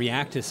you can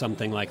react to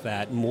something like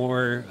that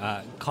more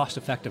cost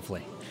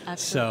effectively.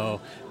 Absolutely.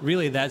 So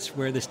really that's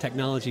where this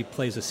technology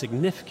plays a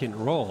significant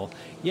role.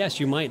 Yes,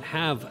 you might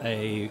have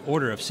a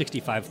order of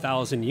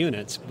 65,000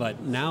 units, but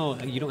now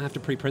you don't have to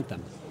print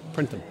them.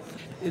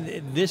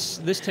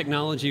 This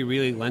technology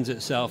really lends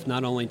itself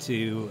not only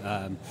to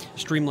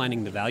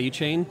streamlining the value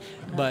chain,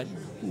 but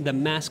the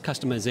mass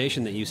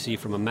customization that you see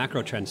from a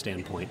macro trend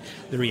standpoint,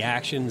 the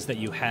reactions that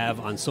you have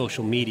on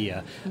social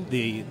media,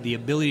 the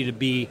ability to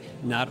be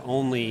not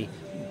only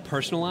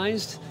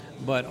personalized,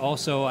 but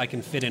also I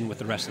can fit in with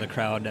the rest of the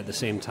crowd at the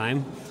same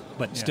time,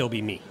 but still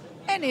be me.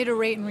 And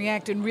iterate and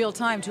react in real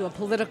time to a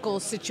political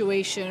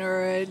situation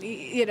or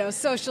a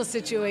social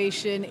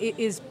situation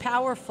is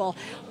powerful.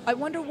 I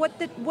wonder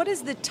what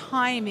is the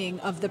timing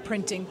of the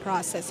printing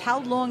process? How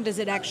long does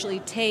it actually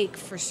take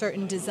for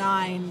certain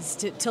designs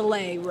to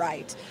lay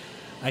right?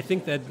 I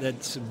think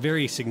that's a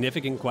very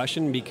significant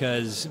question,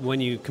 because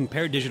when you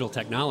compare digital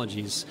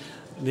technologies,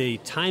 the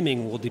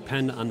timing will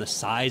depend on the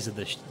size of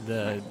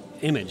the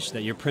image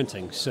that you're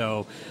printing.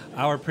 So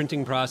our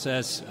printing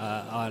process,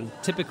 on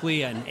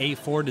typically an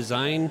A4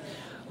 design,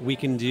 we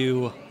can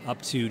do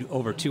up to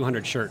over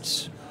 200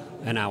 shirts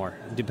an hour.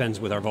 It depends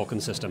with our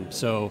Vulcan system.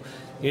 So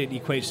it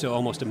equates to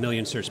almost 1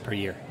 million shirts per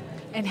year.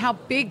 And how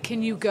big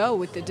can you go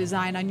with the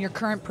design on your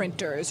current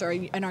printers?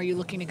 And are you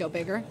looking to go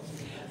bigger?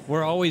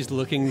 We're always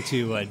looking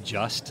to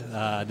adjust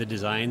the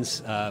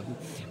designs.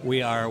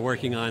 We are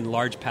working on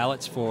large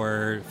palettes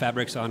for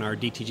fabrics on our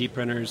DTG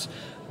printers.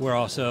 We're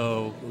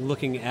also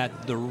looking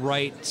at the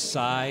right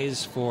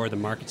size for the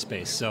market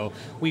space. So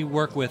we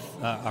work with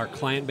our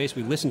client base.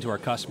 We listen to our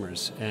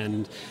customers,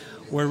 and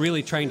we're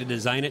really trying to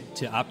design it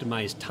to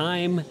optimize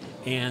time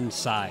and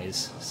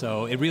size.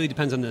 So it really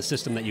depends on the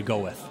system that you go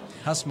with.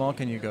 How small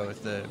can you go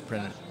with the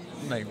printer,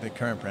 like the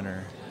current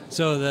printer?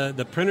 So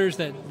the printers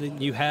that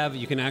you have,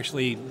 you can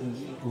actually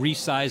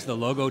resize the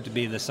logo to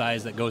be the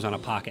size that goes on a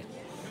pocket.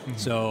 Mm-hmm.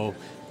 So,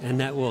 and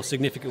that will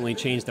significantly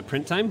change the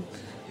print time,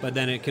 but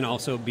then it can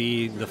also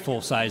be the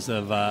full size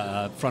of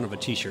front of a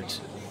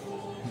T-shirt.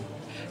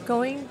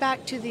 Going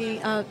back to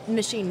the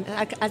machine,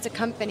 as a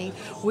company,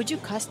 would you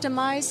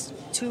customize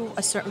to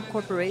a certain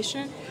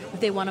corporation if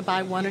they want to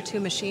buy one or two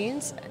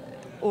machines,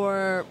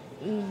 or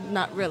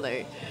not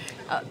really?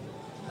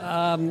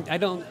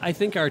 I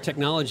think our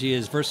technology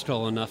is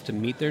versatile enough to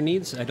meet their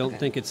needs. I don't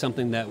think it's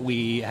something that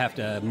we have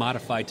to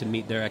modify to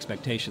meet their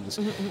expectations.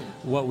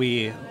 Mm-hmm. What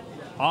we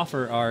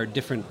offer are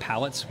different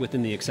palettes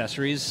within the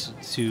accessories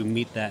to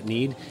meet that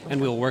need, and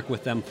we'll work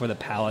with them for the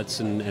palettes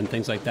and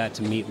things like that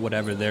to meet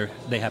whatever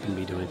they happen to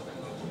be doing.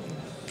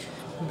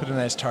 Put a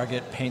nice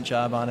Target paint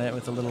job on it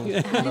with a little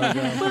logo.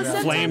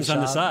 Flames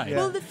on the side. Yeah.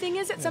 Well, the thing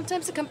is that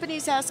sometimes the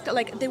companies ask,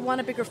 like, they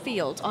want a bigger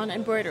field on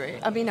embroidery.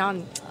 I mean,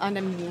 on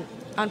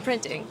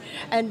printing,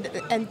 and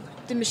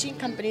the machine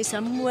companies,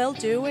 some will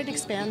do and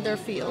expand their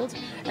field,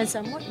 and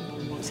some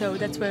wouldn't. So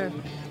that's where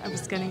I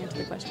was getting into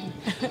the question.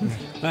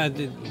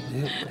 The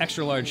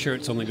extra large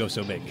shirts only go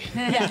so big.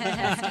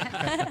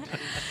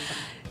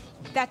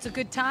 That's a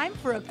good time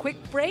for a quick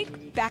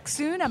break. Back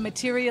soon on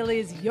Material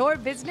is Your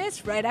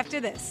Business right after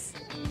this.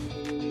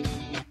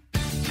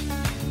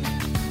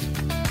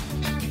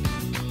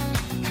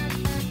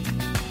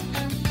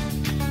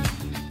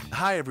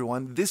 Hi,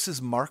 everyone. This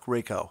is Mark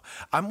Rako.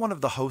 I'm one of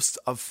the hosts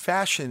of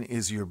Fashion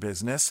is Your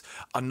Business,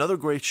 another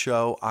great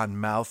show on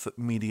Mouth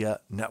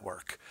Media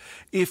Network.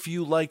 If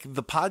you like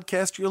the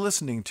podcast you're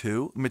listening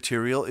to,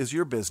 Material is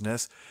Your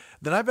Business,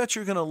 then I bet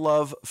you're going to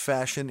love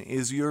Fashion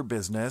is Your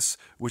Business,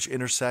 which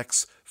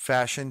intersects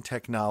fashion,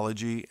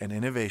 technology, and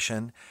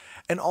innovation,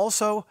 and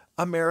also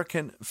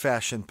American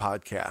Fashion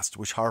Podcast,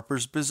 which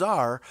Harper's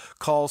Bazaar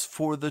calls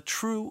for the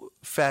true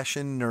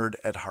fashion nerd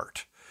at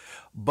heart.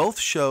 Both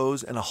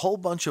shows and a whole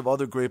bunch of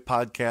other great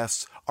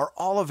podcasts are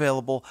all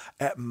available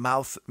at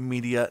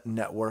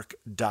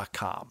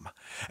mouthmedianetwork.com.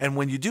 And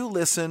when you do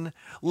listen,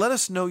 let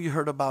us know you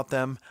heard about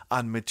them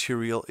on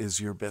Material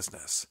is Your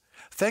Business.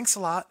 Thanks a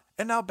lot,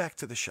 and now back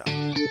to the show.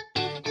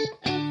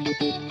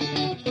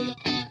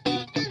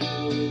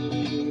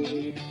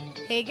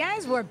 Hey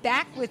guys, we're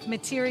back with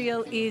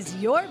Material is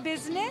Your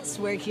Business.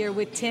 We're here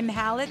with Tim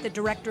Hallett, the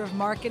Director of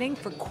Marketing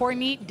for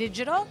Kornit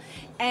Digital,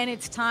 and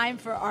it's time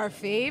for our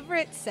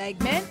favorite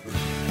segment.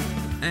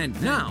 And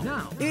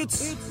now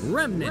it's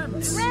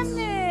Remnants.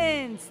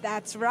 Remnants!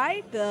 That's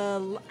right,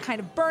 the kind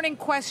of burning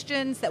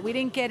questions that we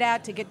didn't get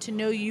at to get to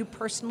know you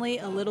personally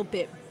a little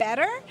bit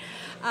better.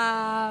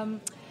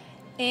 And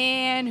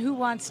who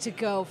wants to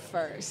go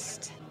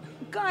first?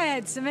 Go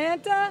ahead,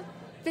 Samantha.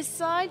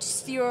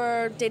 Besides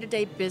your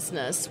day-to-day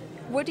business,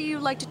 what do you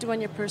like to do on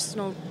your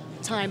personal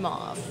time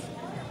off?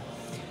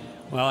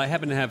 Well, I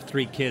happen to have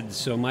 3 kids,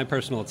 so my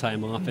personal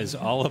time off is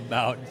all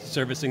about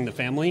servicing the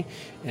family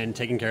and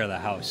taking care of the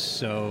house.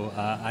 So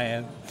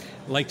I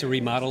like to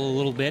remodel a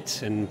little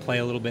bit and play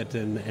a little bit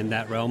in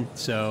that realm.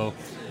 So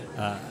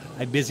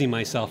I busy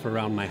myself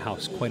around my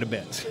house quite a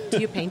bit.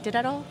 Do you paint it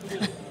at all?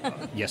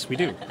 Yes, we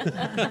do.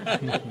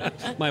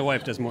 My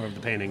wife does more of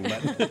the painting,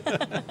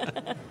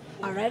 but...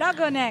 All right, I'll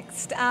go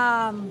next.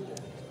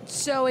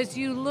 So as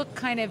you look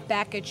kind of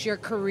back at your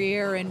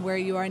career and where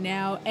you are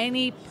now,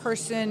 any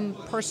person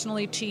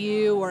personally to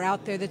you or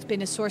out there that's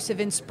been a source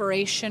of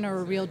inspiration or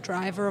a real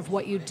driver of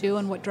what you do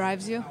and what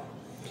drives you?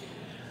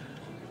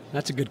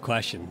 That's a good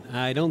question.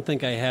 I don't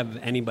think I have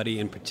anybody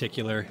in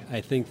particular. I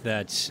think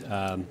that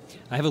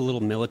I have a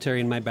little military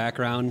in my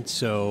background,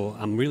 so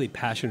I'm really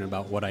passionate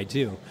about what I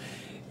do.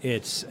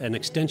 It's an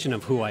extension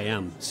of who I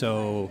am.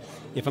 So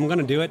if I'm going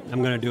to do it,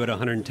 I'm going to do it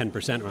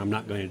 110%, or I'm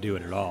not going to do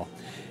it at all.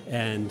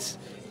 And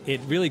it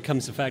really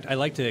comes to fact, I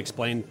like to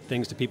explain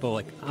things to people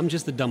like, I'm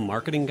just the dumb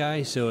marketing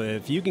guy, so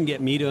if you can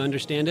get me to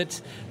understand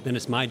it, then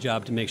it's my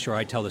job to make sure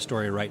I tell the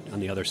story right on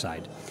the other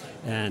side.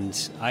 And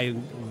I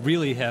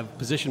really have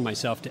positioned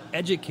myself to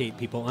educate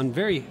people on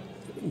very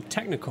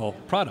technical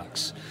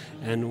products.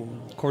 And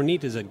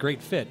Kornit is a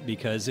great fit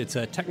because it's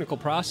a technical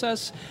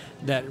process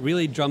that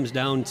really drums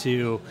down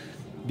to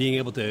being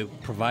able to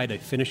provide a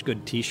finished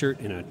good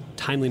T-shirt in a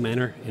timely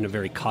manner, in a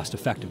very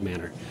cost-effective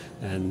manner.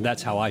 And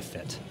that's how I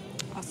fit.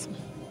 Awesome.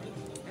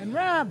 And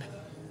Rob?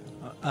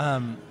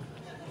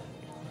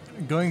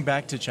 Going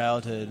back to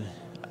childhood,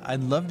 I'd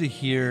love to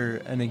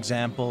hear an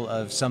example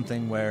of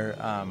something where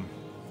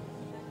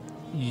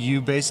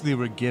you basically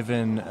were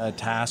given a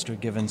task or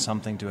given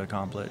something to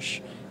accomplish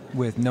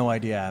with no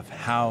idea of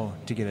how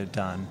to get it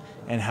done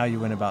and how you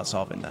went about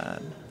solving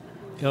that.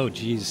 Oh,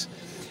 geez.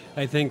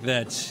 I think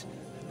that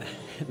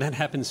that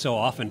happens so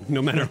often,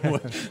 no matter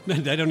what.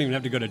 I don't even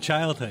have to go to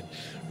childhood,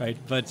 right?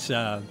 But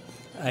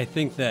I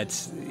think that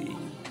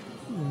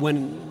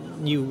when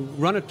you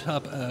run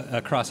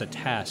across a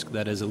task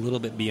that is a little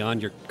bit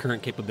beyond your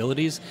current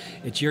capabilities,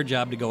 it's your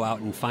job to go out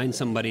and find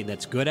somebody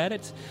that's good at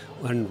it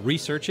and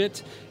research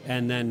it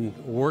and then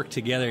work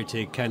together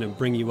to kind of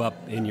bring you up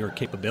in your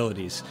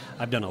capabilities.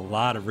 I've done a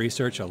lot of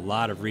research, a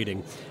lot of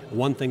reading.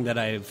 One thing that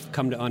I've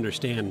come to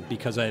understand,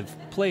 because I've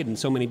played in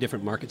so many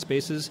different market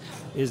spaces,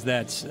 is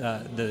that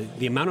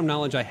the amount of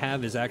knowledge I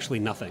have is actually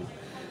nothing.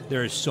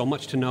 There is so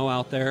much to know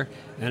out there,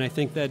 and I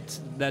think that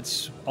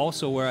that's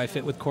also where I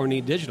fit with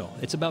Kornit Digital.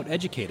 It's about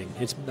educating.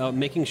 It's about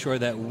making sure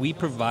that we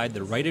provide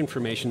the right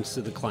information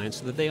to the clients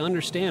so that they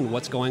understand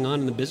what's going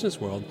on in the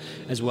business world,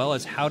 as well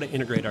as how to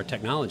integrate our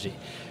technology.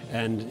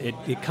 And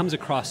it comes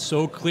across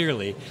so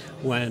clearly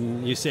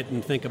when you sit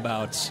and think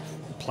about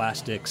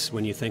plastics,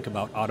 when you think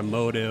about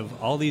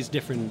automotive, all these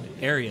different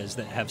areas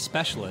that have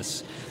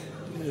specialists.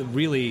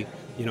 Really,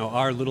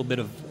 our little bit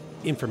of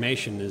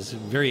information is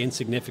very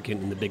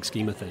insignificant in the big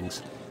scheme of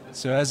things.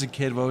 So as a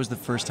kid, what was the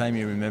first time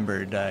you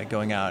remembered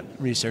going out,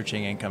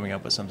 researching, and coming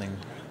up with something?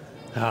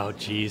 Oh,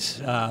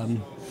 geez.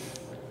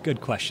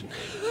 Good question.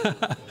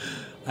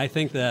 I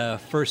think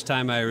the first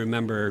time I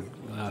remember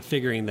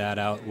figuring that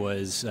out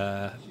was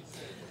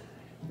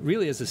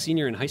really as a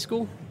senior in high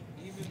school.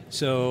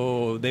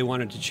 So they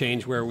wanted to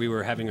change where we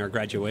were having our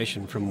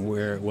graduation from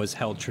where it was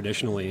held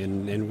traditionally,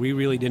 and we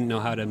really didn't know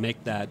how to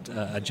make that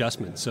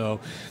adjustment. So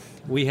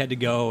we had to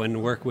go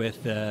and work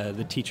with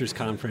the teachers'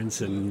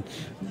 conference and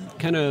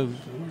kind of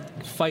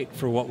fight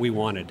for what we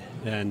wanted.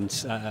 And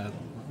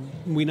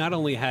we not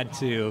only had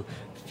to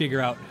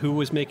figure out who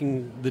was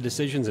making the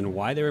decisions and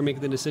why they were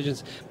making the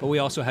decisions, but we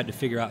also had to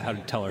figure out how to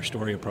tell our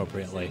story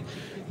appropriately.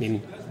 I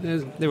mean,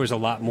 there was a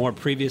lot more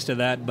previous to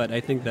that, but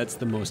I think that's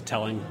the most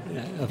telling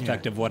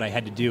effect of what I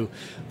had to do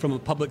from a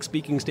public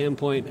speaking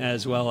standpoint,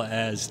 as well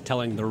as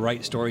telling the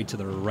right story to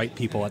the right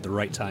people at the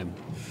right time.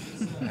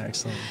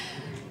 Excellent.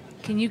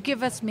 Can you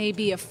give us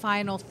maybe a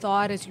final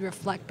thought as you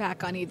reflect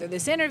back on either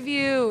this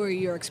interview or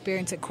your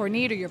experience at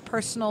Kornit or your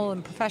personal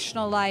and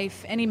professional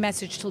life? Any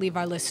message to leave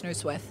our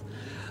listeners with?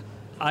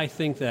 I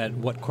think that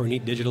what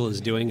Kornit Digital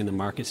is doing in the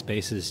market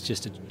space is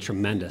just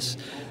tremendous.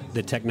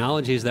 The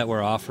technologies that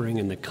we're offering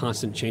and the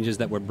constant changes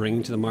that we're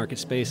bringing to the market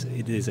space,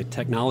 it is a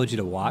technology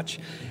to watch.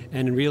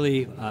 And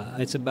really,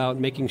 it's about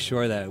making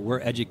sure that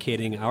we're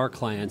educating our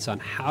clients on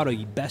how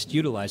to best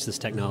utilize this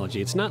technology.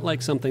 It's not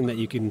like something that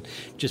you can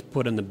just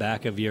put in the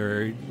back of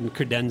your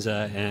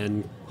credenza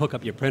and hook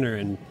up your printer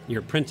and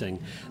you're printing.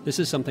 This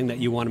is something that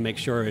you want to make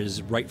sure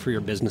is right for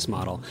your business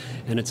model.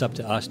 And it's up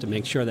to us to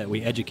make sure that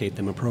we educate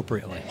them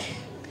appropriately.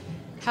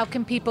 How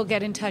can people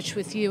get in touch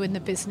with you in the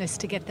business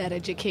to get that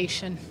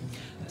education?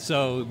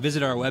 So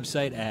visit our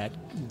website at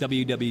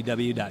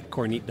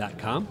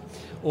www.kornit.com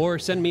or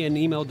send me an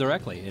email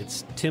directly.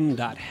 It's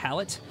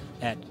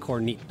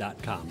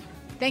tim.hallett@kornit.com.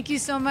 Thank you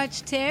so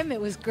much, Tim.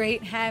 It was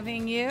great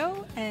having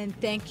you. And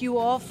thank you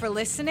all for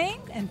listening.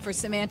 And for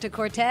Samanta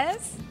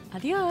Cortes.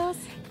 Adios.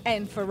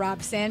 And for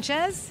Rob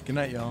Sanchez. Good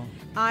night, y'all.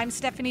 I'm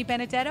Stephanie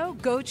Benedetto.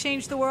 Go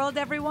change the world,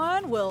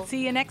 everyone. We'll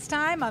see you next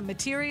time on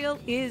Material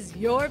is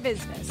Your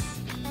Business.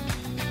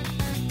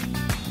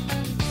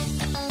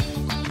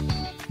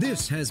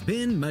 This has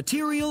been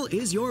Material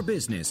is Your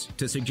Business.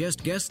 To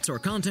suggest guests or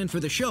content for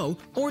the show,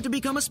 or to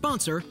become a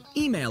sponsor,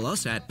 email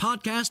us at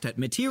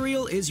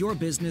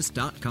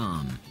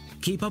podcast@materialisyourbusiness.com.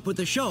 Keep up with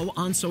the show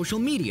on social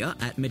media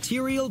at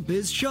Material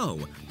Biz Show.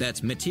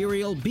 That's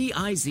Material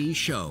BIZ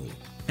Show.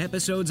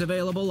 Episodes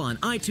available on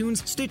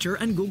iTunes, Stitcher,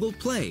 and Google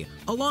Play,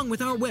 along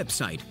with our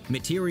website,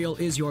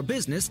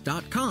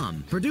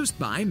 materialisyourbusiness.com. Produced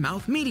by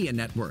Mouth Media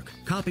Network.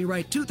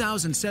 Copyright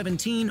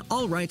 2017,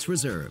 all rights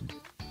reserved.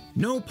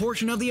 No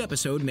portion of the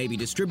episode may be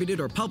distributed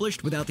or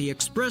published without the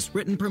express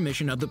written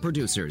permission of the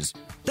producers.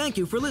 Thank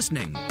you for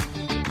listening.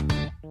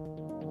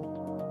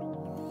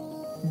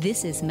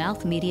 This is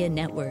Mouth Media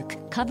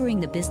Network, covering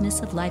the business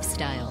of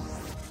lifestyle.